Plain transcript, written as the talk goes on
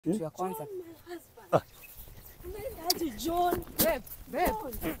Kitu ya kwanza. John, Babe.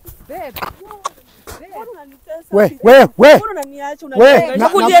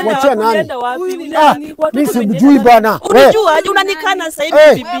 Mimi simjui bwana. Unajua aje unanikana sasa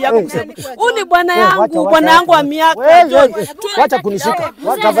hivi bibi yako kusema. Huyu ni bwana yangu wa miaka. Wacha kunishika.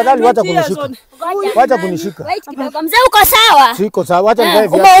 Tafadhali wacha kunishika. Wacha kunishika. Wait kidogo. Mzee uko sawa? Siko sawa. Wacha nivae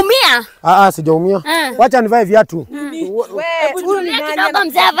viatu. Umeumia? Sijaumia. Wacha nivae viatu. Huyu ni kidogo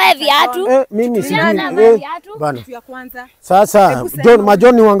mzee avae viatu. Mimi sijui. Bana. Kitu ya kwanza. Sasa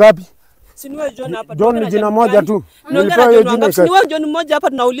John ni wangapi? Si ni wewe John hapa. John ni jina moja tu. Nilipewa hiyo jina. Si ni wewe John mmoja hapa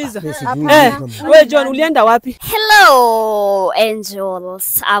tunauliza. Wewe John ulienda wapi? Hello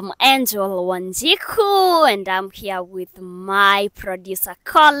angels. I'm Angel Wanjiku and I'm here with my producer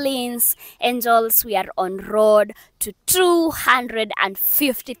Collins. Angels, we are on road to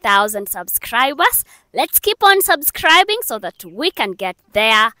 250,000 subscribers. Let's keep on subscribing so that we can get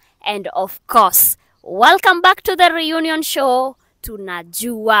there. And of course, welcome back to the reunion show.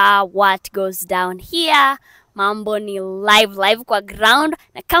 Tunajua what goes down here. Mambo ni live kwa ground.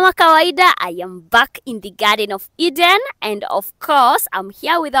 Na kama kawaida, I am back in the Garden of Eden. And of course, I'm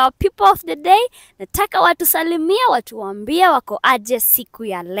here with our people of the day. Nataka watusalimia, watuambia wako aje siku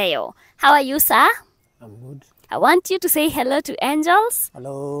ya leo. How are you, sir? I'm good. I want you to say hello to angels.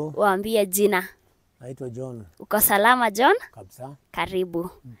 Hello. Waambie jina. Naitwa John. Uko salama, John? Kabisa. Karibu.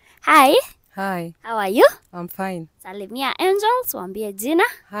 Hi. Hi, How are you? I'm fine. Salimia angels, waambie jina.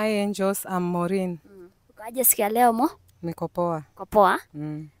 Hi angels, I'm Maureen. Uko aje siku ya leo mo? Niko poa. Uko poa?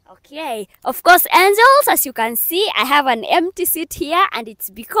 Okay, of course angels, as you can see, I have an empty seat here and it's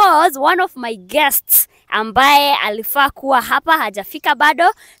because one of my guests ambaye alifaa kuwa hapa hajafika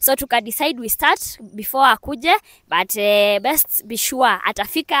bado, so decide we start before akuje, but best be sure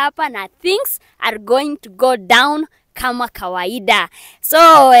atafika hapa na things are going to go down kama kawaida. So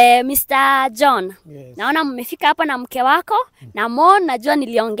Mr. John, Yes. naona mmefika hapa na mke wako na Mon, najua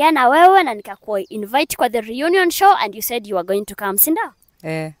niliongea na wewe na nikakuwa invite kwa the reunion show and you said you were going to come, sinda?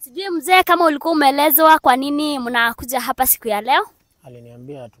 Sijui mzee kama ulikuwa umeelezwa kwa nini mnakuja hapa siku ya leo?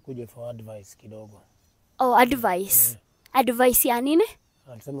 Aliniambia tukuje for advice kidogo. Oh, advice. Advice ya nini?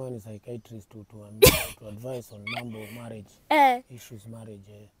 Alisema wewe ni psychiatrist tu advice on mambo marriage. Issues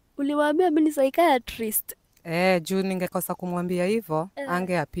marriage. Uliwaambia mimi ni psychiatrist. Juu ningekosa kumwambia hivyo,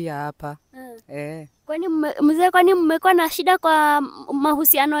 angeapia hapa. Kwani mzee, kwani mmekuwa na shida kwa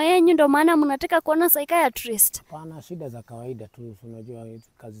mahusiano yenu ndio maana mnataka kuona psychiatrist? Hapana, shida za kawaida tu. Unajua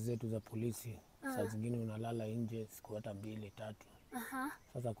kazi zetu za polisi. Saa zingine unalala nje siku hata 2, 3.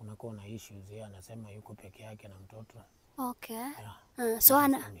 Sasa kunakuwa na issues. Yeye anasema yuko peke yake na mtoto. Okay. So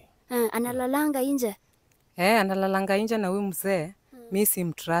analalanga nje? Analalanga nje na huyu mzee. Mimi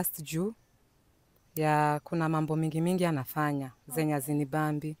simtrust juu ya kuna mambo mingi anafanya zenye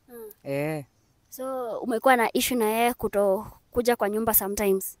zinibambi. So umekuwa na issue na yeye kuja kwa nyumba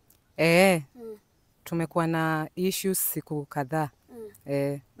sometimes? Tumekuwa na issues siku kadhaa.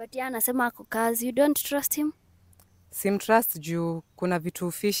 But yeye anasema ako kazi. You don't trust him? Simtrust juu kuna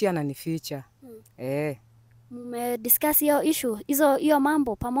vitu fishi ananificha. Mmediscuss hiyo issue, hiyo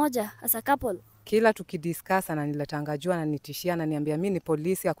mambo pamoja as a couple? Kila tukidiscuss ananiletanga juu, ananitishia, ananiambia mimi ni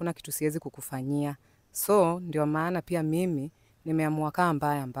polisi, hakuna kitu siwezi kukufanyia. So ndio maana pia mimi nimeamua kaa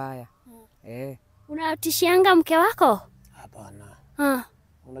mbaya. Unatishianga mke wako? Hapana.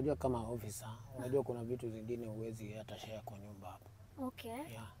 Unajua kama officer, unajua kuna vitu zingine huwezi hata share kwa nyumba hapa. Okay.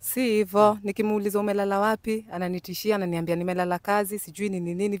 Si hivyo, nikimuuliza umelala wapi, ananitishia, ananiambia nimelala kazi, sijui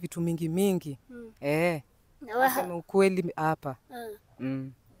nini vitu mingi. Nasema ukweli hapa.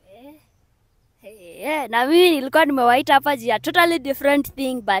 Na mimi nilikuwa nimewaita hapa jia totally different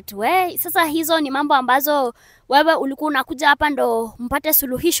thing, but sasa hizo ni mambo ambazo wewe ulikuwa unakuja hapa ndo mpate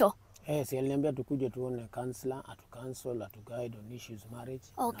suluhisho? Si aliniambia tukuje tuone counselor, atu guide on issues marriage.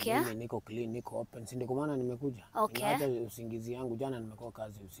 Okay. Na mimi niko clean, niko open. Si ndio kwa maana nimekuja. Okay. Hata usingizi yangu jana nimekuwa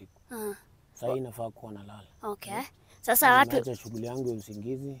kazi usiku. Sasa inafaa kuwa nalala. Okay. Sasa watu acha shughuli yangu ya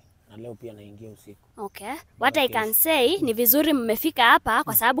usingizi na leo pia naingia usiku. Okay. What I can say ni vizuri mmefika hapa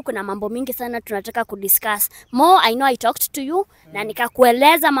kwa sababu kuna mambo mingi sana tunataka kudiscuss. I know I talked to you na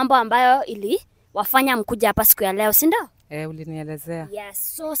nikakueleza mambo ambayo ili wafanya mkuja hapa siku ya leo, si ndio? Ulinielezea.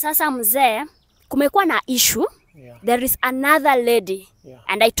 Yes. So sasa mzee, kumekuwa na issue. There is another lady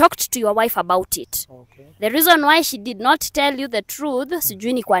and I talked to your wife about it. Okay. The reason why she did not tell you the truth,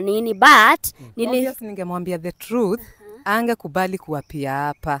 sijui ni kwa nini, but obviously ningemwambia the truth, angekubali kuapia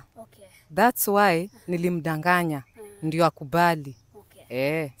hapa. Okay. That's why nilimdanganya ndio akubali.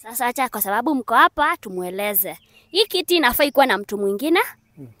 Okay. Sasa acha kwa sababu mko hapa tumueleze. Hii kiti inafaa kuwa na mtu mwingine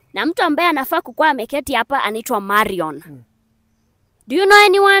na mtu ambaye anafaa kukuwa ameketi hapa anaitwa Marion. Do you know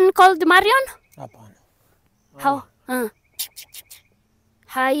anyone called Marion? Hapana. How?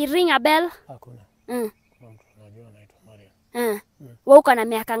 Hai ring a bell? Hakuna. Mm. Kuna mtu anajua anaitwa Marion. Wewe uko na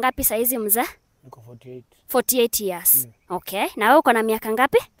miaka ngapi saizi mzee? Niko 48. 48 years. Okay. Na wewe uko na miaka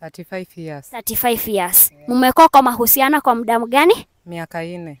ngapi? 35 years. 35 years. Mmekuwa kwa mahusiano kwa muda gani? Miaka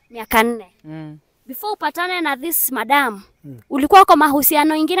 4. Miaka 4. Before upatane na this madam, ulikuwa kwa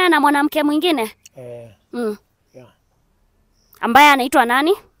mahusiano ingine na mwanamke mwingine? Yeah. Ambaye anaitwa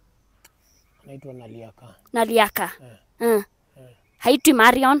nani? Anaitwa Naliaka. Naliaka. Haitwi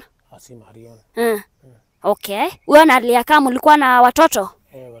Marion? Si Marion. Okay. Wewe Naliaka mlikuwa na watoto?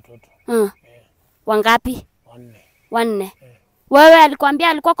 Watoto. Wangapi? 4. 4. Wewe alikwambia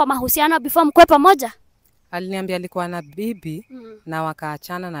alikuwa kwa mahusiano before mkwe pamoja? Aliniambia alikuwa na bibi na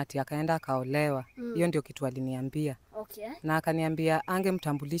wakaachana na ati akaenda akaolewa. Hiyo ndio kitu aliniambia. Okay. Na akaniambia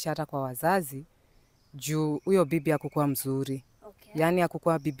angemtambulisha hata kwa wazazi juu huyo bibi hakukuwa mzuri. Okay. Yaani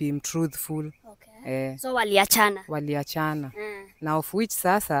hakukuwa bibi truthful. Okay. So waliachana. Waliachana. Na of which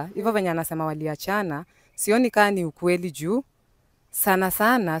sasa hivyo venye anasema waliachana, sioni kama ni ukweli juu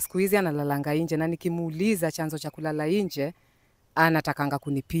sana siku hizi analalanga nje na nikimuuliza chanzo cha kulala nje anatakanga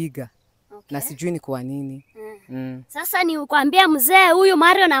kunipiga. Okay. Na sijui ni kwa nini. Sasa ni kuambia mzee huyu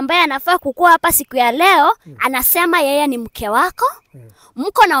Marion ambaye anafaa kukua hapa siku ya leo, anasema yeye ni mke wako.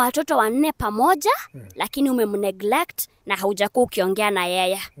 Mko na watoto 4 pamoja, lakini umemneglect na haujakuwa ukiongea na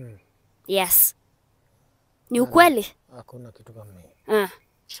yeye. Yes. Ni ukweli? Hakuna kitu kama hiyo.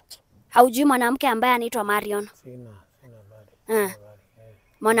 Haujui mwanamke ambaye anaitwa Marion? Sina habari.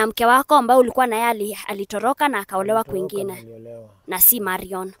 Mwanamke wako ambaye ulikuwa na yeye alitoroka na akaolewa kwingine. Na si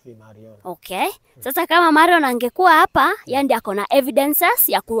Marion. Si Marion. Okay. Sasa kama Marion angekuwa hapa, yeye ndiye ako na evidences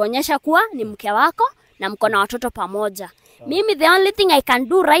ya kuonyesha kuwa ni mke wako na mko na watoto pamoja. Mimi the only thing I can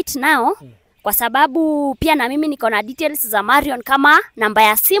do right now, kwa sababu pia na mimi niko na details za Marion kama namba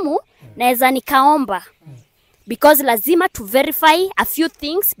ya simu, naweza nikaomba. Because lazima to verify a few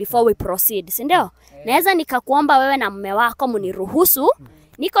things before we proceed, si ndio? Naweza nikakuomba wewe na mume wako mniruhusu.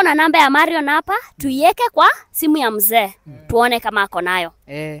 Niko na namba ya Marion hapa, tuiweke kwa simu ya mzee. Tuone kama ako nayo.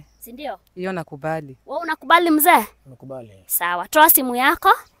 Si ndio? Hiyo nakubali. Wewe unakubali mzee? Nakubali. Sawa, toa simu yako.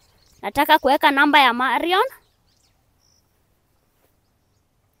 Nataka kuweka namba ya Marion.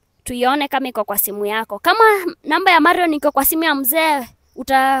 Tuione kama iko kwa simu yako. Kama namba ya Marion iko kwa simu ya mzee,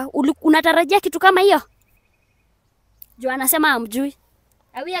 unatarajia kitu kama hiyo? Juu anasema hamjui.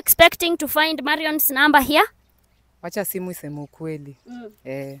 Are we expecting to find Marion's number here? Wacha simu iseme ukweli.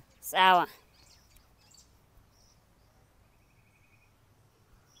 Sawa.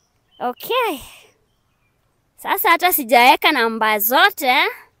 Okay. Sasa hata sijaweka namba zote.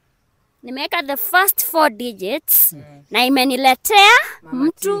 Nimeweka the first 4 digits na imeniletea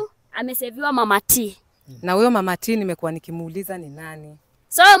mtu ameseviwa Mama T. Na huyo Mama T nimekuwa nikimuuliza ni nani.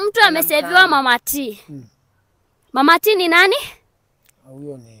 So mtu ameseviwa Mama T. Mama T ni nani?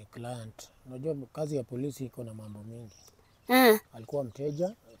 Huyo ni client. Unajua kazi ya polisi iko na mambo mengi. Alikuwa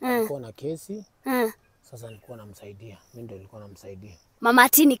mteja, alikuwa na kesi. Sasa nilikuwa namsaidia. Mimi ndio nilikuwa namsaidia. Mama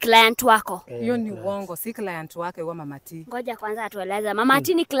T ni client wako? Hiyo ni uongo, si client wake huwa Mama T. Ngoja kwanza atueleze. Mama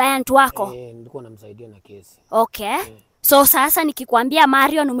T ni client wako? Nilikuwa namsaidia na kesi. Okay. So sasa nikikwambia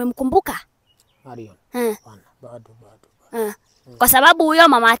Marion umemkumbuka? Marion? Hapana, bado. Kwa sababu huyo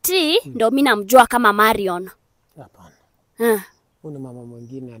Mama T ndio mimi namjua kama Marion. Hapana. Huyu mama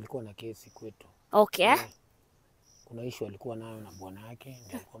mwingine alikuwa na kesi kwetu. Okay. Kuna issue alikuwa nayo na bwana yake,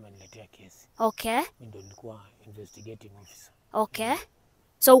 ndio alikuwa ameniletea kesi. Okay. Mimi ndio nilikuwa investigating officer. Okay.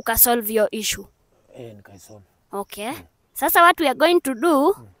 So ukasolve your issue? Nikaisolve. Okay. Sasa what we are going to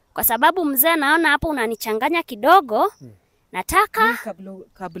do, kwa sababu mzee naona hapo unanichanganya kidogo, nataka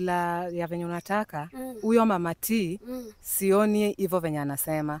kabla ya venye unataka huyo Mama T sioni hivyo venye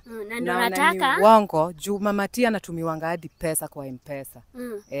anasema. Na ndio nataka uongo juu Mama T anatumiwanga hadi pesa kwa M-Pesa.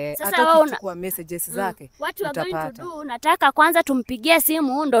 Hata ukichukua messages zake what we are going to do, nataka kwanza tumpigie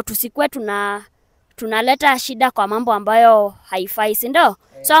simu ndo tusikue tunaleta shida kwa mambo ambayo haifai, si ndio?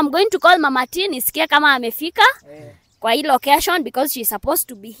 So I'm going to call Mama T nisikie kama amefika kwa hii location because she is supposed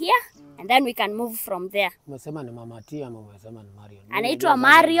to be here. And then we can move from there. Umesema ni Mama T ama umesema ni Marion? Anaitwa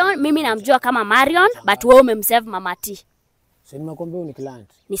Marion, mimi namjua kama Marion, but wewe umemsave Mama T. Si nimekwambia ni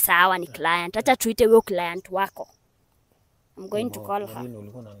client. Ni sawa, ni client. Acha tuite huyo client wako. I'm going to call her. Nini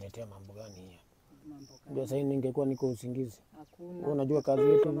ulikuwa unaniletea mambo gani hii? Ndio sasa ningekuwa niko usingizi. Hakuna. Unajua kazi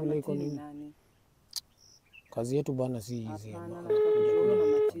yetu vile iko nini? Kazi yetu bwana si hizi.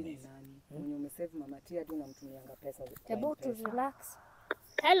 Umesave Mama T hadi unamtumianga pesa. Hebu tu relax.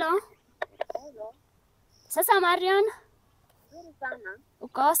 Hello. Sasa Marion? Nzuri sana.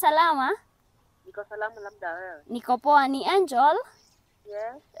 Uko salama? Niko salama, labda wewe? Niko poa. Ni Angel.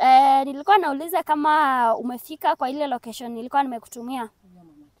 Yes. Nilikuwa nauliza kama umefika kwa ile location nilikuwa nimekutumia.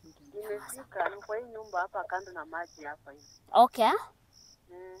 Nimefika, niko hii nyumba hapa kando na maji hapa hivi. Okay.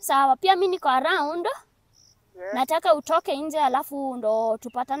 Sawa, pia mimi niko around. Yes. Nataka utoke nje alafu ndo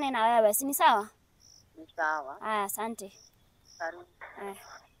tupatane na wewe. Si ni sawa? Ni sawa. Aya, asante. Karibu.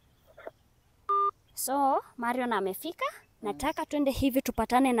 So, Marion amefika. Nataka twende hivi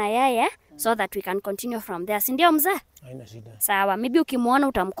tupatane na yeye so that we can continue from there. Si ndio mzee? Haina shida. Sawa, maybe ukimwona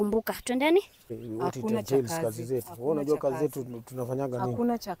utamkumbuka. Twendeni. Hakuna cha kazi. Kazi zetu. Wewe unajua kazi zetu tunafanyaga nini?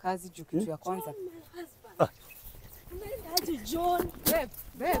 Hakuna cha kazi juu kitu ya kwanza. John.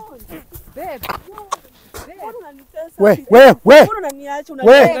 Babe. We. Unaniacha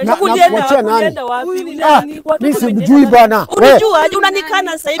Mwachia nani? unaenda wapi? Mimi simjui bwana. Unajua aje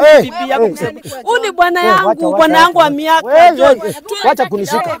unanikana sasa hivi bibi yako kusema. Huyu ni bwana yangu, bwana yangu wa miaka. Wacha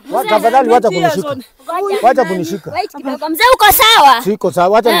kunishika. Tafadhali wacha kunishika. Wacha kunishika. Wait kidogo. Mzee uko sawa? Siko sawa.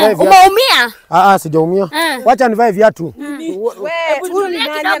 Wacha nivae viatu. Umeumia? Sijaumia. Wacha nivae viatu. Huyu ni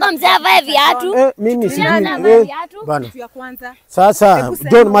nani? Kidogo mzee avae viatu. Mimi Avae sijui. viatu. Bana. Kitu ya kwanza. Sasa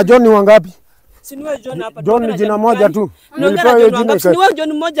John ni wangapi? Si ni wewe John hapa. John ni jina moja tu. Nilipewa hiyo jina. Si ni wewe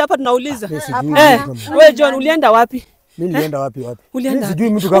John mmoja hapa tunauliza. Wewe John ulienda wapi? Mimi nilienda wapi? Ulienda. Sijui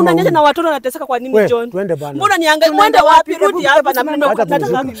mtu kama unaniacha huyu. na watoto wanateseka kwa nini John? Twende bana. Mbona niangalie mwende wapi? Rudi hapa na mimi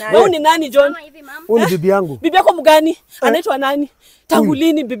nataka. Wewe ni nani John? Huyu ni bibi yangu. Bibi yako mgani? Anaitwa nani? Tangu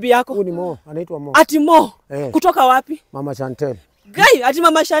lini bibi yako? Huyu ni Mo, anaitwa Mo. Ati Mo. Eh. Kutoka wapi? Mama Chantel. Gai, ati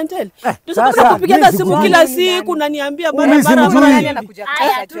mama Chantel. Sasa, Sasa kupigia mimi simu sijui. kila siku unaniambia Mimi bara simjui. Anakuja Aya,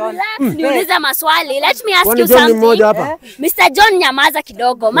 kucheza John. relax. Niulize maswali. Let me ask Kwani you John ni something. mmoja hapa? Mr. John, nyamaza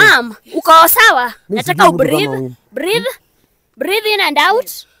kidogo. Ma'am, uko sawa? Nataka sijui mtu kama huyu. breathe in and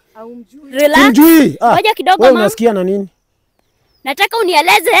out. Relax. Simjui. Ngoja kidogo Wewe ma'am. unasikia na nini? Nataka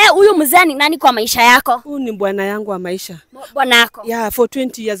unieleze huyu mzee ni nani kwa maisha yako? Huyu ni bwana yangu wa maisha. Bwanako. Yeah, for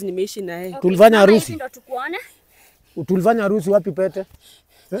 20 years nimeishi na yeye. Tulifanya harusi. Ndio tukuone. Tulifanya harusi wapi Pete?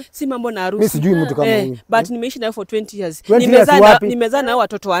 Si mambo na Mimi harusi. sijui mtu kama huyu. But nimeishi naye for 20 years. 20 years wapi? Nimezaa nao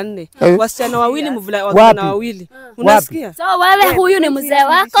watoto 4. Eh. Wasichana wawili, mvulana Wapi? wawili. Unasikia? So wewe huyu ni mzee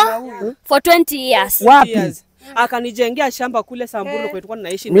wako for 20 years. Wapi? Years. Akanijengea shamba kule Samburu kwa tulikuwa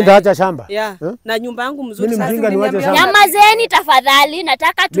tunaishi Mimi naye. ndaacha shamba. Yeah. Na nyumba yangu mzuri Mimi sana. mjinga niwache shamba. Nyamazeni tafadhali,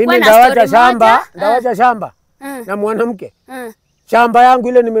 nataka Mimi tukue na ndawacha story shamba, moja. ndawacha shamba. Na mwanamke. Shamba yangu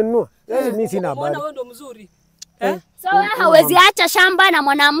ile nimenunua. Mimi sina Unaona habari. wewe ndo mzuri. So wewe hawezi acha shamba na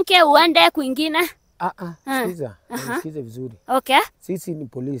mwanamke uende kwingine? Sikiza. Sikize vizuri. Okay. Sisi ni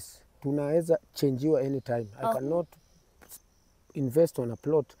polisi. Tunaweza changiwa anytime. I cannot invest on a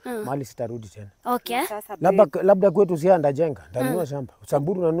plot mahali sitarudi tena. Okay. Labda kwetu Siaya ndajenga, ndanunua shamba.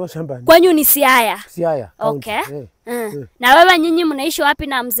 Samburu nanunua shamba. Kwenyu ni Siaya. Siaya. Okay. Na wewe nyinyi mnaishi wapi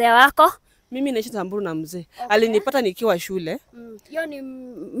na mzee wako? Mimi naishi Samburu na mzee. Alinipata nikiwa shule. Hiyo ni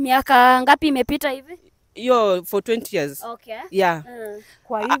miaka ngapi imepita hivi? Hiyo for 20 years. Okay. Yeah.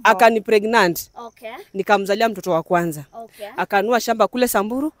 Kwa hivyo Akani pregnant. Okay. Nikamzalia mtoto wa kwanza. Okay. Akanua shamba kule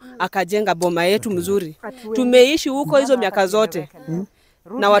Samburu, akajenga boma yetu mzuri. Tumeishi huko hizo miaka zote.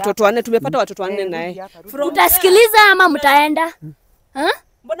 Na watoto 4, tumepata watoto 4 naye. Mtasikiliza ama mtaenda?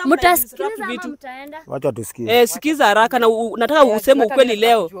 Mbona Mtasikiliza ama vitu? mtaenda? Wacha tusikie. Sikiza haraka na nataka useme ukweli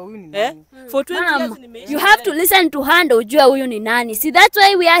leo. For 20 years Ma'am, nimeishi. you have to listen to her ndo ujue huyu ni nani. See, that's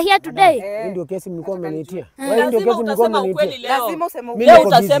why we are here today. Hii ndio kesi mlikuwa mmeniitia. Wewe ndio Lazima kesi mlikuwa utasema ukweli mmeniitia. leo. lazima useme Mimi Leo niko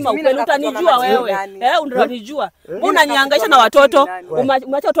busy. utasema Mimi ukweli, nataka kujua utanijua mama wewe. nani. Unanijua. Mbona unanihangaisha na watoto? Umeacha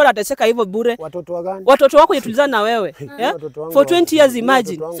watoto wanateseka hivyo bure. Watoto wa gani? Watoto wako tulizana na wewe. Watoto wangu For 20 years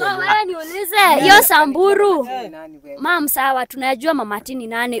imagine. watoto wangu So wewe niulize, hiyo Samburu. nani wewe. Ma'am, sawa, tunajua Mama Tini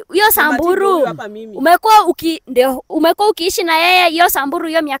nani. Hiyo Samburu. huyu hapa mimi. Umekuwa ukiishi na yeye hiyo Samburu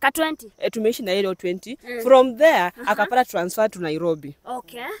hiyo miaka 20? Tumeishi na yeye 20. From there akapata transfer to Nairobi.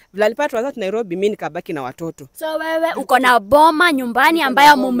 Okay. Vile alipata transfer to Nairobi, mimi nikabaki na watoto. So wewe uko na boma nyumbani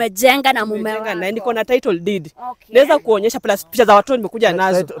ambayo mumejenga na mume Nimejenga wako. na niko na title deed. Okay. Naweza kuonyesha plus picha za watoto nimekuja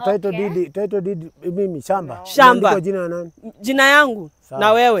nazo. Title deed mimi shamba. Shamba. Imeandikwa jina la nani? Jina yangu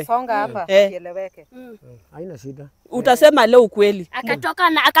na wewe. Songa hapa Eh. kieleweke. Haina shida. Utasema leo ukweli.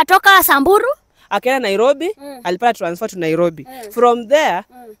 Akatoka Samburu? Akaenda Nairobi, alipata transfer to Nairobi. From there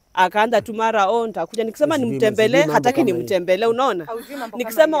akaanza tu mara nitakuja nikisema nimtembelee, hataki nimtembelee, unaona?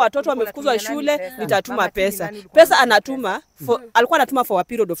 Nikisema watoto wamefukuzwa shule, nitatuma pesa. Pesa anatuma, alikuwa anatuma for a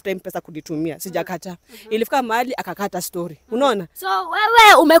period of time pesa kunitumia, sijakata. Ilifika mahali akakata story. Unaona? So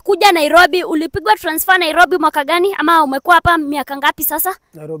wewe umekuja Nairobi, ulipigwa transfer Nairobi mwaka gani ama umekuwa hapa miaka ngapi sasa?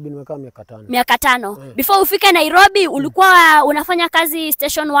 Nairobi nimekaa miaka 5. Miaka 5. Before ufike Nairobi ulikuwa unafanya kazi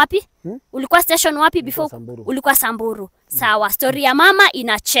station wapi? Ulikuwa station wapi before? Samburu. Ulikuwa Samburu. Sawa, story ya mama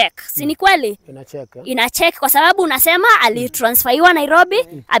ina check. Si ni kweli? Ina check. Ina check kwa sababu unasema alitransferiwa Nairobi,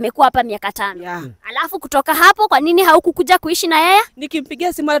 amekuwa hapa miaka 5. Yeah. Alafu kutoka hapo kwa nini haukukuja kuishi na yeye?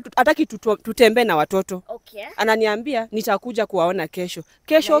 Nikimpigia simu hataki tutembee na watoto. Okay. Ananiambia nitakuja kuwaona kesho.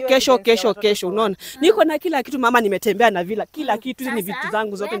 Kesho, unaona? Niko na kila kitu mama, nimetembea na vila. Kila kitu ni vitu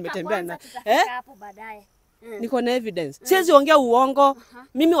zangu zote nimetembea na. Hapo baadaye. Niko na evidence. Siwezi ongea uongo.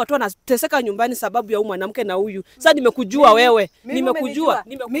 Mimi watu wanateseka nyumbani sababu ya huyu mwanamke na huyu. Sasa nimekujua wewe. Nimekujua.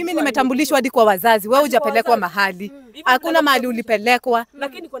 Mimi nimetambulishwa hadi kwa wazazi. Wewe hujapelekwa mahali. Hakuna mahali ulipelekwa.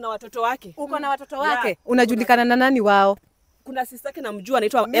 Lakini kuna watoto wake. Uko na watoto wake. Unajulikana na nani wao? Kuna sister yake namjua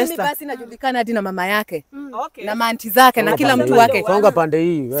anaitwa Mimi Esther. basi najulikana hadi na mama yake. Okay. Na maanti zake na kila mtu wake. Songa pande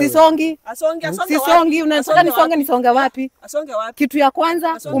hii wewe. Sisongi. Asonge. Unataka nisonge wapi? Asonge wapi? Kitu ya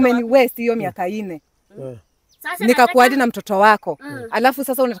kwanza umeni waste hiyo miaka 4. Sasa Nikakuwa hadi na mtoto wako. Alafu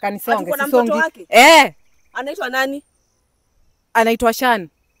sasa unataka nisonge, Ati kuna mtoto sisongi. wake? Anaitwa nani? Anaitwa Shan.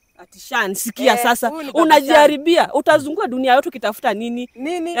 Atishan, sikia sasa. huyu ni baba Unajiharibia. Utazunguka dunia yote ukitafuta nini?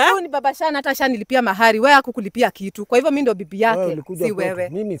 Nini? Huyu ni baba Shan, hata Shan nilipia mahari. Wewe hakukulipia kitu. Kwa hivyo mimi ndo bibi Wewe yake, ulikuja si kwetu. wewe.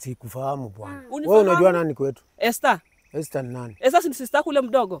 Mimi sikufahamu bwana. Unifahamu? Wewe unajua nani kwetu? Esther. Esther ni nani? Esther si sister kule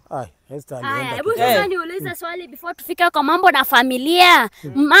mdogo. Ai, Esther Haya, alienda. hebu kitambo. sasa niulize swali before tufike kwa mambo na familia.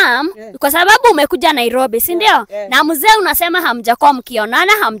 Mam, kwa sababu umekuja Nairobi, si ndio? Na mzee unasema hamjakuwa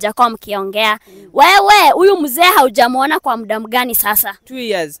mkionana, hamjakuwa mkiongea. Wewe huyu mzee haujamuona kwa muda mgani sasa? 2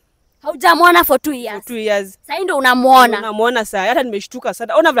 years. Haujamuona for 2 years. 2 years. Sasa ndio unamuona. Unamuona saa. Hata nimeshtuka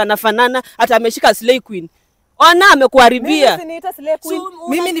sana. Ona vile anafanana, hata ameshika Slay Queen. Ona amekuharibia. Mimi siniita Slay Queen.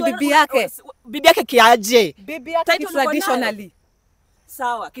 Mimi ni bibi yake. Bibi yake kiaje? Bibi yake Title uko nayo? traditionally.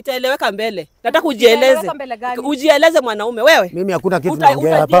 Sawa, kitaeleweka mbele. Nataka ujieleze. Kitaeleweka mbele gani? Ujieleze mwanaume wewe. Mimi hakuna kitu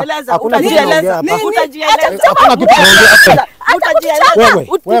naongea hapa. Utajieleza, Hakuna kitu naongea hapa. utajieleza. Hakuna kitu naongea hapa.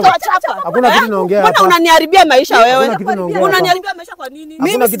 Wewe, Utachapa. Hakuna kitu naongea Mbona hapa. unaniharibia maisha wewe? Hakuna kitu naongea hapa. Unaniharibia maisha kwa nini? Hakuna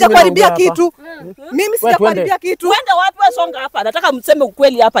Mimi kitu sijakuharibia naongea hapa. kitu. Mimi sijakuharibia kitu. Twende wapi wewe, songa hapa. Nataka mseme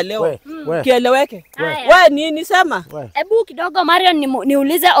ukweli hapa leo. We. Kieleweke. Haya. Wewe nini sema? Hebu kidogo Marion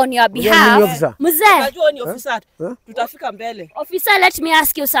niulize on your Unajua nini, behalf. officer? Mzee, Unajua ni ofisa. Tutafika mbele. officer, let me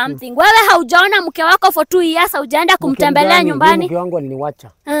ask you something. Wewe haujaona mke wako for 2 years, haujaenda kumtembelea nyumbani? Mke wangu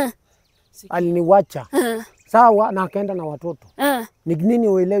aliniwacha. Sawa, na akaenda na watoto. Ni nini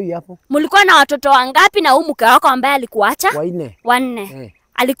uelewi hapo? Mlikuwa na watoto wangapi na huyu mke wako ambaye alikuacha? 4. 4.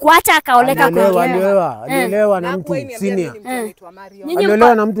 Alikuacha akaoleka kwingine. Aliolewa na mtu senior. Nyinyi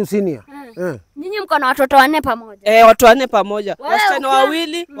Aliolewa na mtu senior. Nyinyi mko na watoto 4 pamoja. Watu 4 pamoja. Wewe Wasichana ukiwa-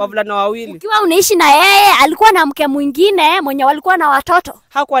 2, wavulana 2. Ukiwa unaishi na yeye, alikuwa na mke mwingine mwenye walikuwa na watoto.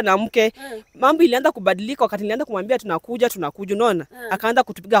 Hakuwa na mke. Mambo ilianza kubadilika wakati nilianza kumwambia tunakuja, unaona? Akaanza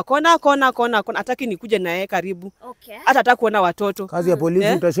kutupiga kona. Hataki nikuje na yeye karibu. Okay. Hata hataki kuona watoto. Kazi ya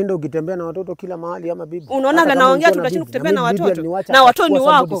polisi utashinda ukitembea na watoto kila mahali ama bibi. Unaona Hata vile kama naongea, ulikuwa tunashinda bibi. kutembea na mimi bibi watoto. aliniwacha Na watoto ni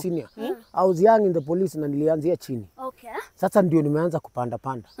akakuwa somebody wako. senior. I was young in the police na nilianzia chini. Okay. Sasa ndio nimeanza kupanda.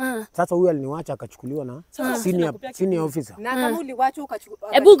 Sasa huyu aliniwacha akachukuliwa na senior officer. Na kama uliwacha ukachukua.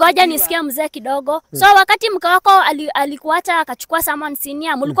 Hebu ngoja nisikie mzee kidogo. So wakati mke wako alikuacha akachukua someone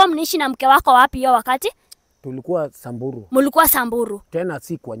senior, mlikuwa mniishi na mke wako wapi hiyo wakati? Tulikuwa Samburu. Mlikuwa Samburu. Tena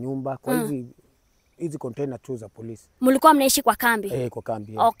si kwa nyumba, kwa hizi container tu za polisi. Mlikuwa mnaishi kwa kambi? Kwa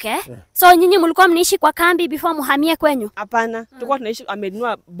kambi. Okay. So nyinyi mlikuwa mnaishi kwa kambi before muhamie kwenyu? Hapana, tulikuwa tunaishi,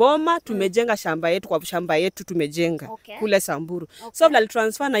 amenunua boma, tumejenga shamba yetu tumejenga kule Samburu. So vile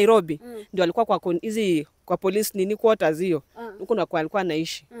alitransfer Nairobi, ndio alikuwa kwa kwa police nini quarters hiyo. Huko na kwa alikuwa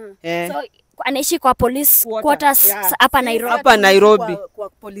anaishi. So anaishi kwa police quarters hapa Nairobi. Hapa Nairobi. Kwa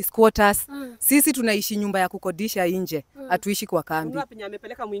police quarters. Sisi tunaishi nyumba ya kukodisha nje. Hatuishi kwa kambi. Unaona penye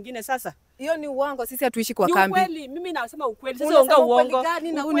amepeleka mwingine sasa? Hiyo ni uongo, sisi hatuishi kwa Ni kambi. ukweli, mimi nasema ukweli. Sasa ongea uongo.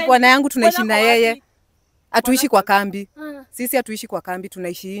 Na huyu ni bwana yangu tunaishi na yeye. Hatuishi kwa kambi. Sisi hatuishi kwa kambi,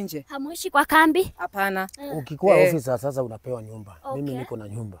 tunaishi nje. Hamuishi kwa kambi? Hapana. Ukikuwa officer sasa unapewa nyumba. Mimi niko na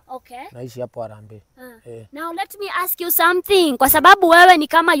nyumba. Okay. Naishi hapo Harambee. Now let me ask you something, kwa sababu wewe ni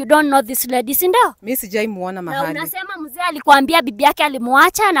kama you don't know this lady, si ndio? Mimi sijaimuona Na mahali. unasema mzee alikuambia bibi yake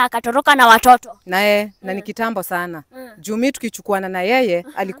alimuacha na akatoroka na watoto. Naye na ni kitambo sana. Juu mimi tukichukuana na yeye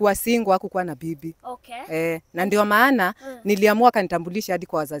alikuwa single, hakukuwa na bibi. Okay. Na ndio maana niliamua akanitambulisha hadi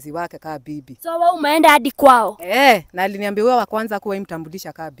kwa wazazi wake kama bibi. So wewe umeenda hadi kwao? Na aliniambia wewe wa kwanza kuwa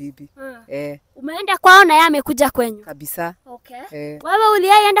imtambulisha kama bibi. Umeenda kwao na yeye amekuja kwenyu? Kabisa. Okay. Wewe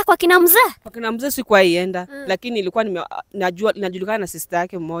ulienda kwa kina mzee? Kwa kina mzee sikuwa ienda, lakini nilikuwa najulikana na sister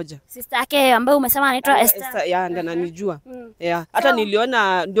yake mmoja. Sister yake ambaye umesema anaitwa Esther. Ya ndio ananijua. Hata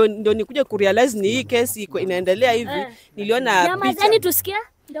niliona ndio nikuje kurealize ni hii kesi inaendelea hivi. Niliona picha. Tusikia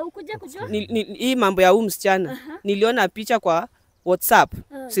ndio ukuje kujua. Hii mambo ya huyu msichana. Niliona picha kwa WhatsApp.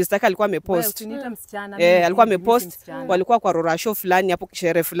 Sister yake alikuwa Wewe amepost. usiniite msichana. mimi Alikuwa mimi si amepost msichana. walikuwa kwa Rora show fulani hapo,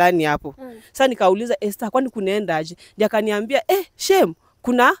 kishere fulani hapo. Sasa nikauliza Esther, kwani kunaenda aje? Ndiye akaniambia shem,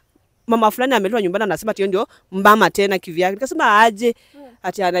 kuna mama fulani ameletwa nyumbani anasema ati ndio mama tena kivyake. Nikasema aje?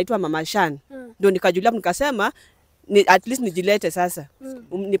 Ati anaitwa Mama Shan. Ndio nikajulia, nikasema at least nijilete sasa.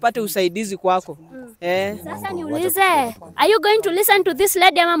 Nipate usaidizi kwako. Sasa niulize, are you going to listen to this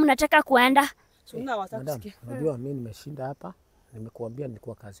lady ama mnataka kuenda? Madam, unajua mimi nimeshinda hapa, nimekuambia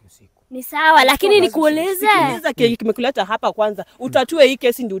nilikuwa kazi usiku. Ni sawa, lakini nikuulize. Sikiliza, kimekuleta hapa kwanza. Utatue hii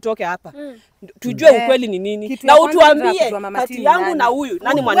kesi ndio utoke hapa. Tujue ukweli ni nini. Kitu Na ya kwanza utuambie tunataka kujua Mama kati Tini yangu nani. na huyu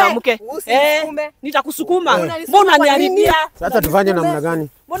nani mwanamke. Usinisukume. Nitakusukuma. Mbona unaniharibia? Sasa tufanye namna gani?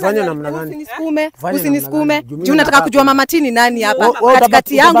 Tufanye namna gani? Usinisukume. Tufanye Usinisukume. namna gani? Juu nataka kujua Mama Tini nani hapa Wewe katikati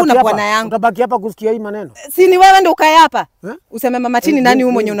utabaki yangu na hapa? bwana yangu. Utabaki hapa kusikia hii maneno? Si ni wewe ndio ukae hapa? Eh? Useme Mama Tini nani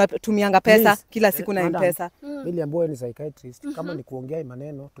huyu mwenye unatumianga pesa Please. kila siku na Madam, M-Pesa? Niliambiwa ni psychiatrist. Kama ni kuongea hii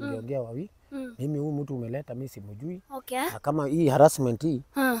maneno, tungeongea wawi. Mimi huyu mtu umeleta mimi simjui. Okay. Na kama hii harassment hii,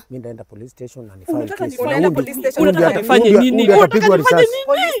 Hmm. mimi ndaenda police station na nifile case. Unaenda police station, unataka unataka nifanye nifanye nini? Huyu ndiye atapigwa risasi.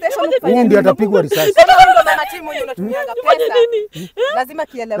 Police station Huyu ufanye ndiye nini? atapigwa risasi. Sasa wewe ndio Mama Tini mwenye unatumianga pesa. Lazima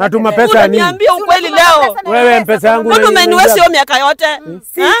kieleweke. Natuma pesa ya nini? Niambia ukweli leo. Wewe M-Pesa yangu Mbona umeniwesi hiyo miaka yote?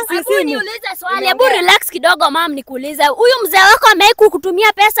 Hebu niulize swali, hebu relax kidogo mam, nikuulize. Huyu mzee wako ameiku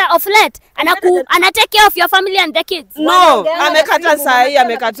kutumia pesa of late? Ana take care of your family and the kids? No, amekata saa hii,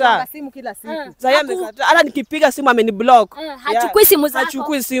 amekataa. Simu kila siku. Saa hii amekataa. Hata nikipiga simu ameniblock. Hachukui simu zako?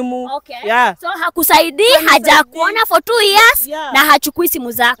 Hachukui simu. Okay. Yeah. So hakusaidii, hajakuona for 2 years na hachukui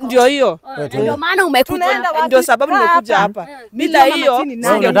simu zako. Ndio hiyo. Ndio maana umekuja. Tunaenda wapi? Ndio sababu nimekuja hapa. Bila Nijua hiyo Mama Tini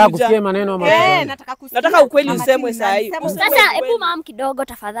nani. Wewe unataka kusikia singekuja. maneno ama Nataka kusikia. Nataka ukweli Mama usemwe Tini saa nani. hii. Sema Sasa hebu mam kidogo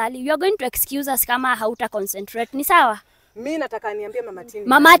tafadhali. You are going to excuse us kama hauta concentrate. Ni sawa? Mimi nataka niambie Mama Tini.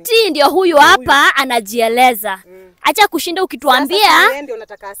 Mama T ndio huyu hapa anajieleza. Acha kushinda ukituambia. Yeye ndio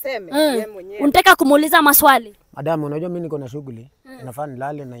nataka aseme yeye mwenyewe. Unataka kumuuliza maswali. Madam, unajua mimi niko na shughuli. Nafaa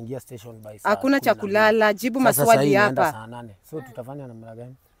nilale naingia station by saa. Hakuna cha 12. kulala, jibu Sasa saa maswali hii naenda hapa. saa 8. So tutafanya namna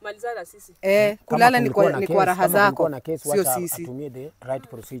gani? Malizana sisi. Kulala Kama ni kulikuwa na kwa case, raha kama kulikuwa zako, na case, sio wacha sisi. atumie the right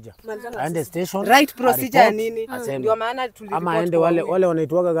procedure. Aende station. Right procedure ya areport, nini? aseme. Ndio maana Ama tuliripoti. aende wale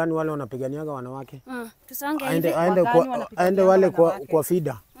wanaitwaga gani wale wanapiganiaga wanawake. Tusonge hivi. Aende wale kwa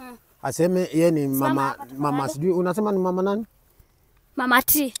FIDA. Aseme yeye ni mama sijui unasema ni mama nani? Mama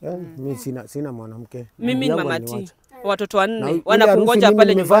T. Mimi sina mwanamke. Mimi ni Yangu Mama aliniwacha. T. Watoto wanne Na ile wanakungoja harusi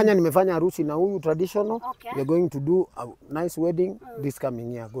pale mimi nyumbani. nimefanya harusi na huyu traditional. Okay. We are going to do a nice wedding this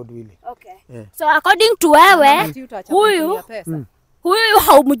coming year, God willing. Okay. Yeah. So according to wewe, Utaacha huyu kutumia pesa. huyu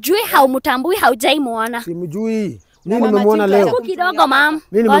haumjui, haumtambui, haujaimuona. Simjui. Mimi Mama nimemwona Tito leo. acha Hebu kidogo mam.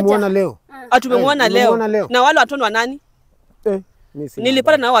 Mimi nimemwona leo. Tumemwona nimemwona leo. leo. Na wale watoto wa nani? Mimi sina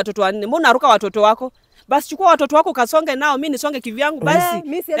Nilipata na hao watoto wanne. Mbona unaruka watoto wako? Basi chukua watoto wako kasonge nao, mimi nisonge kivyangu basi.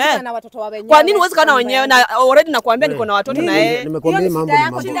 Mimi siwezi kaa na watoto wa wenyewe. Kwa nini huwezi kaa na wenyewe na already nakwambia niko na watoto na yeye? Nimekwambia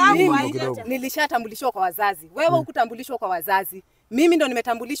mambo ni mambo Mimi kidogo. nilishatambulishwa kwa wazazi. Wewe hukutambulishwa kwa wazazi. Mimi ndo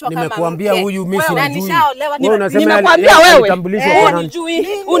nimetambulishwa kama mke. Nimekuambia huyu mimi Wewe simjui. nishaolewa, Wewe unasema Nimekwambia yeye wewe. alitambulishwa kwa nani? Unijui,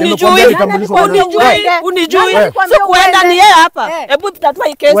 Nimekwambia unijui, alitambulishwa kwa nani? unijui. Nani alikwambia Si kuenda uende? ni yeye hapa. Eh. Hebu tatua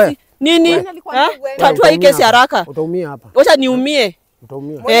hii kesi. Wewe. Nini? Nani alikwambia uende? Tatua hii kesi haraka. Utaumia hapa. Wacha niumie.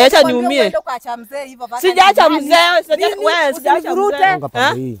 Utaumia. Acha niumie. Sijaacha mzee, wewe sijaacha mzee. Songa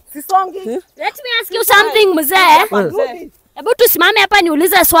pande hii. Sisongi. Let me ask you something mzee. Hebu tusimame hapa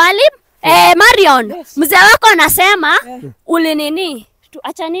niulize swali. Marion, mzee wako anasema uli nini?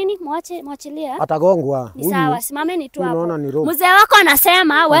 Acha nini? Mwachilia. Atagongwa. Ni sawa, simameni tu hapo. Unaona ni roho. Mzee wako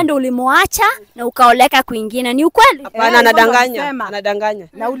anasema wewe ndio ulimwacha na ukaoleka kwingine. Ni ukweli? Hapana, anadanganya. Anadanganya.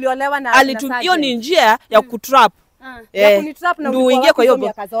 Na uliolewa na Hiyo ni njia ya kutrap. Ya kunitrap na ndio ulikuwa uingie kwa wapi hiyo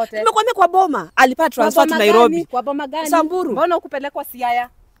miaka zote? Nimekwambia kwa boma. Alipata transfer to Kwa boma Nairobi. gani? Kwa boma gani? Samburu. Mbona ukupelekwa Siaya?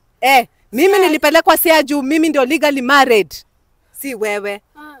 Mimi nilipelekwa Siaya juu mimi ndio legally married. Si wewe.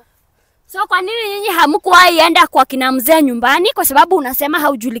 So kwa nini nyinyi hamkuwahi enda kwa kina mzee nyumbani kwa sababu unasema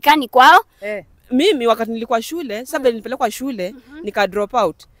haujulikani kwao? Mimi wakati nilikuwa shule, sababu nilipelekwa shule, nika drop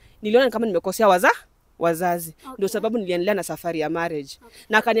out. Niliona kama nimekosea wazazi. Ndio sababu niliendelea na safari ya marriage.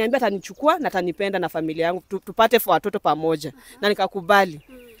 Na akaniambia atanichukua na atanipenda na familia yangu tupate watoto pamoja. Na nikakubali.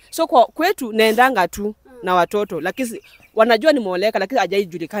 So kwa kwetu naendanga tu na watoto, lakini wanajua nimeoleka lakini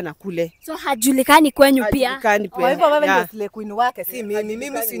hajaijulikana kule. So hajulikani kwenyu pia. Hajulikani pia. Kwa hivyo wewe ndio slay queen wake, si mimi.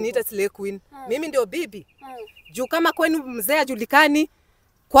 Mimi siniita slay queen. Mimi ndio bibi. Juu kama kwenu mzee ajulikani,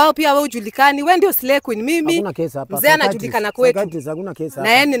 kwao pia wewe ujulikani, wewe ndio slay queen. Mimi Hakuna kesi hapa. mzee anajulikana kwetu. Hakuna kesi hapa. Na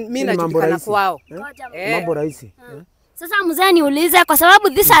yeye mimi najulikana kwao. Mambo rahisi. Sasa mzee niulize kwa sababu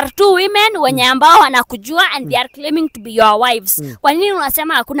these are two women wenye ambao wanakujua and they are claiming to be your wives. Kwa nini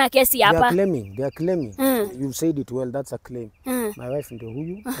unasema hakuna kesi They hapa? are claiming. You said it well, that's a claim. My wife ndio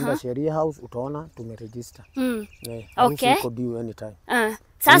huyu, enda Sheria House utaona tumeregister. Okay. Could do anytime.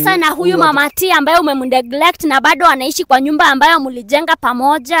 Sasa na huyu Mama T ambaye umemneglect na bado anaishi kwa nyumba ambayo mlijenga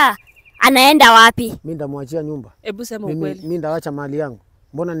pamoja, anaenda wapi? Mimi ndamwachia nyumba. Hebu sema ukweli. Mimi ndawacha mali yangu.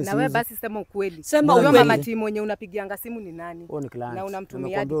 Mbona Na nisiuze? wewe basi sema ukweli. Sema Huyo ukweli. Mama T mwenye unapigianga simu ni nani? Huyo ni client. Na unamtumia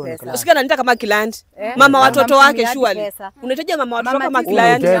Nimekwambia huyo ni pesa. client. Usikia ananiita kama client. Eh? Mama watoto wake Unamtumiaje surely. pesa? Unahitaji mama watoto Mama kama T- Huyo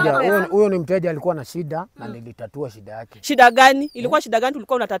ni client. mteja, huyo ni mteja alikuwa na shida na nilitatua shida yake. Shida gani? Ilikuwa shida gani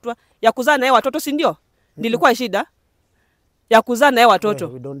tulikuwa unatatua? Ya kuzaa naye watoto, si ndio? Nilikuwa shida ya kuzaa naye watoto.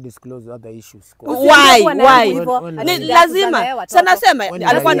 We don't disclose other issues. Why? When- Ni lazima. Sana sema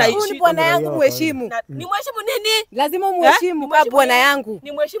alikuwa na Huyu ni bwana yangu, mheshimu. ni mheshimu nini? Lazima umheshimu kwa bwana yangu.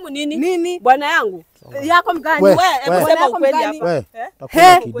 Ni mheshimu nini? Nini? Bwana yangu. Yako mgani? We, Hebu sema ukweli hapa. We, He,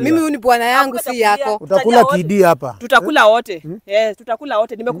 utakula kidi. mimi huyu ni bwana yangu si yako. Utakula kidi hapa. Tutakula wote. Tutakula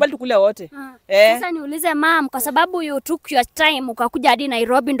wote. Nimekubali tukule wote. Sasa niulize mam, kwa sababu you took your time ukakuja hadi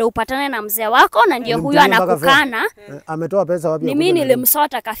Nairobi ndo upatane na mzee wako na ndio huyo Nilimtumia mpaka fare. anakukana. Ametoa pesa wapi? Ni ya mimi kuja Nairobi?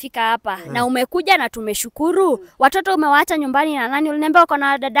 nilimsota kafika hapa na umekuja na tumeshukuru. Watoto umewaacha nyumbani na nani? Uliniambia uko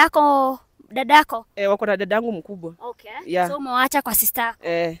na dadako. Wako na dadangu mkubwa. Okay. Yeah. So umewaacha kwa sister.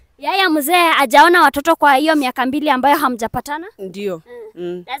 Eh, Mzee ajaona watoto kwa hiyo miaka 2 ambayo hamjapatana? ndio.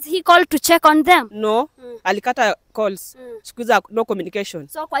 Does he call to check on them? No, alikata calls. Siku hizi no communication.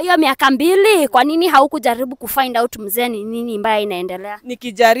 So kwa hiyo miaka 2 kwa nini haukujaribu kufind out mzee ni nini mbaya inaendelea?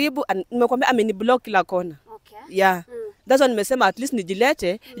 Nikijaribu nimekwambia ameniblock kila kona. Okay. Yeah. That's why nimesema at least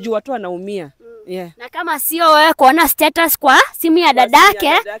nijilete juu watu wanaumia. Yeah. Na kama sio wewe kuona status kwa simu ya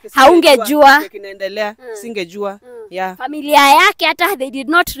dadake, haungejua. Kinaendelea, singejua. Yeah. Familia yake hata they did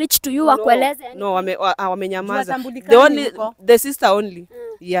not reach to you wakueleze. No, wamenyamaza. Watambulikana huko. The sister only.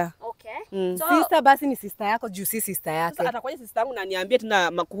 Yeah. Okay. So Sister basi ni sister yako juu si sister yake. Sasa atakuja sister yangu na niambie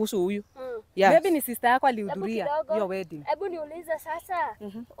tena kuhusu huyu. Yeah. Maybe ni sister yako alihudhuria hiyo wedding. hebu niulize sasa.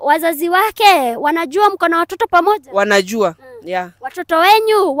 Wazazi wake wanajua mko na watoto pamoja? Wanajua. Yeah. Watoto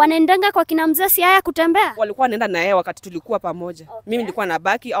wenyu wanaendanga kwa kina mzee Siaya kutembea? Walikuwa wanaenda na yeye wakati tulikuwa pamoja. Mimi nilikuwa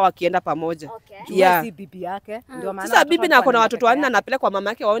nabaki au akienda pamoja. Okay. Yeah. Si bibi yake. Ndio maana Sasa bibi na kuna watoto wanne anapeleka kwa mama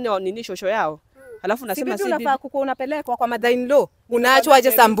yake waone nini shosho yao. Alafu si nasema bibi si bibi. unafaa kukuwa unapelekwa kwa mother in law.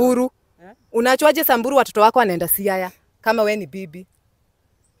 Unaachwaje Samburu? Unaachwaje Samburu watoto wako wanaenda Siaya kama we ni bibi?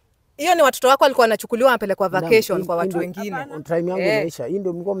 Hiyo ni watoto wako walikuwa wanachukuliwa wanapelekwa vacation kwa watu wengine. Time yangu imeisha. Hii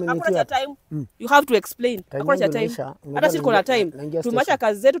ndio mlikuwa Hakuna mmenitia. cha time. You have to explain. Hakuna cha yangu time. imeisha. Hata sisi tuko na time. Naingia Tumeacha station.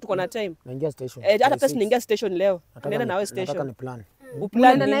 kazi zetu tuko na time. Naingia station. Hata pesa niingia station leo. Nataka Naenda na wewe Nataka station. ni plan.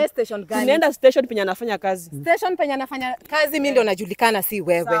 Unaenda naye station gani? Tunaenda station penye anafanya kazi. Station penye anafanya kazi mimi ndio najulikana si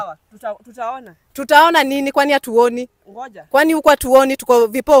wewe. Sawa. Tutaona. Tutaona nini kwani hatuoni? Ngoja. Kwani huko hatuoni tuko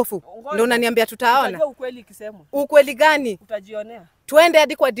vipofu? Ngoja. Ndio unaniambia tutaona? Utajua ukweli ikisemwa. Ukweli gani? Utajionea. Twende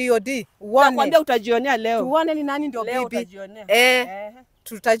hadi kwa DOD. Uone. Nakwambia utajionea leo. Tuone ni nani ndio Leo bibi. utajionea.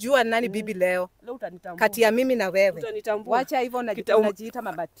 Tutajua nani bibi leo. Leo utanitambua. Kati ya mimi na wewe. Utanitambua. Wacha hivyo Kita- unajiita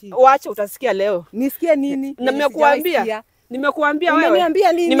mabati. Wacha utasikia leo. Nisikie nini? Na nimekuambia. Nimekuambia wewe.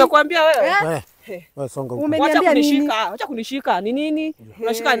 Umeniambia nini? Nimekuambia wewe. Wewe songa huko. Umeniambia Wacha nini? kunishika. Wacha kunishika. Ni nini?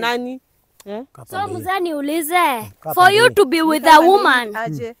 Unashika nani? So mzee niulize, for you to be with a woman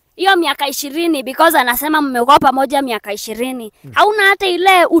Aje. hiyo miaka 20 because anasema mmekuwa pamoja miaka 20. Hauna hata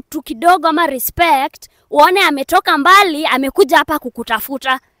ile utu kidogo ama respect, uone ametoka mbali amekuja hapa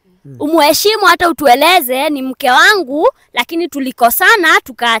kukutafuta. Umheshimu hata utueleze ni mke wangu lakini tulikosana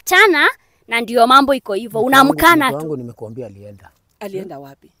tukaachana na ndio mambo iko hivyo. Unamkana Mke tu. wangu nimekuambia alienda. Alienda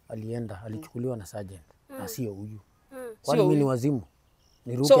wapi? Alienda, alichukuliwa na sergeant. Na sio huyu. Sio Kwani mimi ni huyu. wazimu?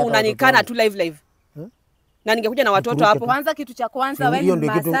 Niruke So hata unanikana watoto tu live. Na ningekuja na watoto hapo. Kwanza kitu cha kwanza Hiyo wewe ni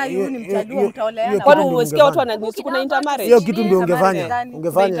ndio kitu- Masai, huyu ni hiyo- Mjaluo hiyo- mtaoleana. hiyo Kwani kitu umesikia watu ungefanya. wanajisiku na intermarriage? Hiyo kitu ndio ungefanya. gani?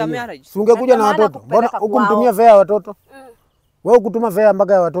 Ungefanya. Intermarriage. hiyo. Si ungekuja na Ndio maana watoto. Mbona kupeleka hukumtumia fare ya watoto? Wewe ukutuma fare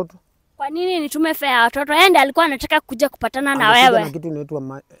mpaka ya watoto? Kwa nini nitume fare ya watoto? Yeye ndiye alikuwa anataka kuja kupatana na Amekuja wewe. na kitu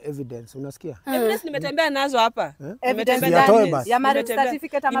inaitwa evidence, unasikia? Evidence nimetembea nazo hapa. Evidence Yatoe gani? basi. Ya marriage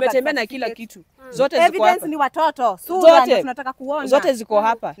certificate ama birth Nimetembea na kila certificate? kitu. Zote ziko Evidence hapa. ni watoto. Sura Zote. ndio tunataka kuona. Zote ziko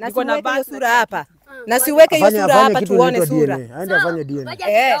hapa. Na Niko na siweke hiyo birth sura hapa. Na siweke hiyo sura hapa kitu tuone inaitwa sura. DNA. Aende afanye DNA. Ngoja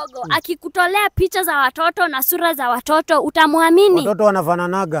Eh. kidogo. Akikutolea picha za watoto na sura za watoto utamwamini? Watoto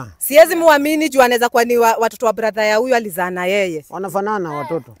wanafananaga. Siwezi muamini juu anaweza kuwa ni watoto wa brother ya huyu alizaa na yeye. Wanafanana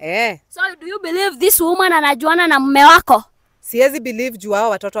watoto. So do you believe this woman anajuana na mume wako? siwezi believe juu hao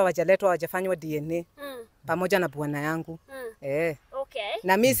watoto hawajaletwa hawajafanywa DNA pamoja na bwana yangu. Okay.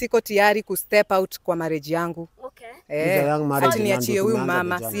 Na mimi siko tayari ku step out kwa marriage yangu. He's a young married Ati man, niachie ndio huyu tumeanza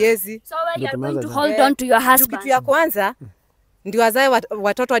mama, vijana. siwezi. So you are going to tumeanza hold on to your Juu husband. kitu ya kwanza ndio wazae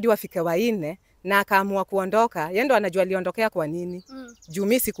watoto hadi wafike 4, na akaamua kuondoka, yeye ndo anajua aliondokea kwa nini. Juu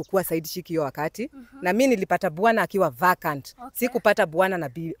mimi sikukuwa side chick hiyo wakati, na mimi nilipata bwana akiwa vacant. Sikupata bwana na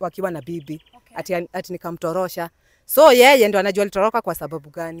wakiwa na bibi. Ati nikamtorosha. So yeye ndo anajua alitoroka kwa sababu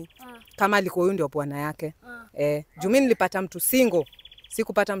gani. Kama alikuwa huyu ndio bwana yake. Juu mimi nilipata mtu single.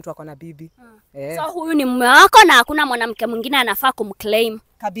 Sikupata mtu ako na bibi. So huyu ni mume wako na hakuna mwanamke mwingine anafaa kumclaim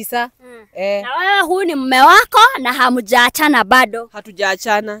kabisa. Na wewe huyu ni mume wako na hamjaachana bado?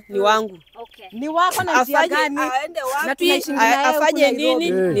 Hatujaachana, ni wangu. Okay. Ni wako na njia gani? Na tunaishi afanye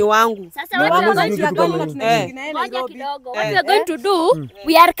nini? Ni wangu. Sasa what we are going to do,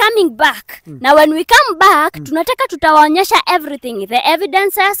 we are coming back. Na when we come back, tunataka tutawaonyesha everything, the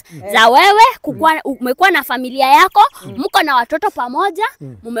evidences za wewe umekuwa na familia yako, mko na watoto pamoja,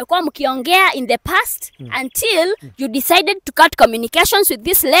 mmekuwa mkiongea in the past until you decided to cut communications with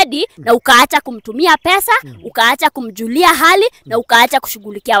this lady na ukaacha kumtumia pesa, ukaacha kumjulia hali na ukaacha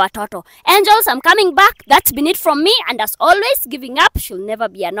kushughulikia watoto. Angels, I'm coming back. That's been it from me, and as always, giving up should never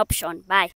be an option. Bye.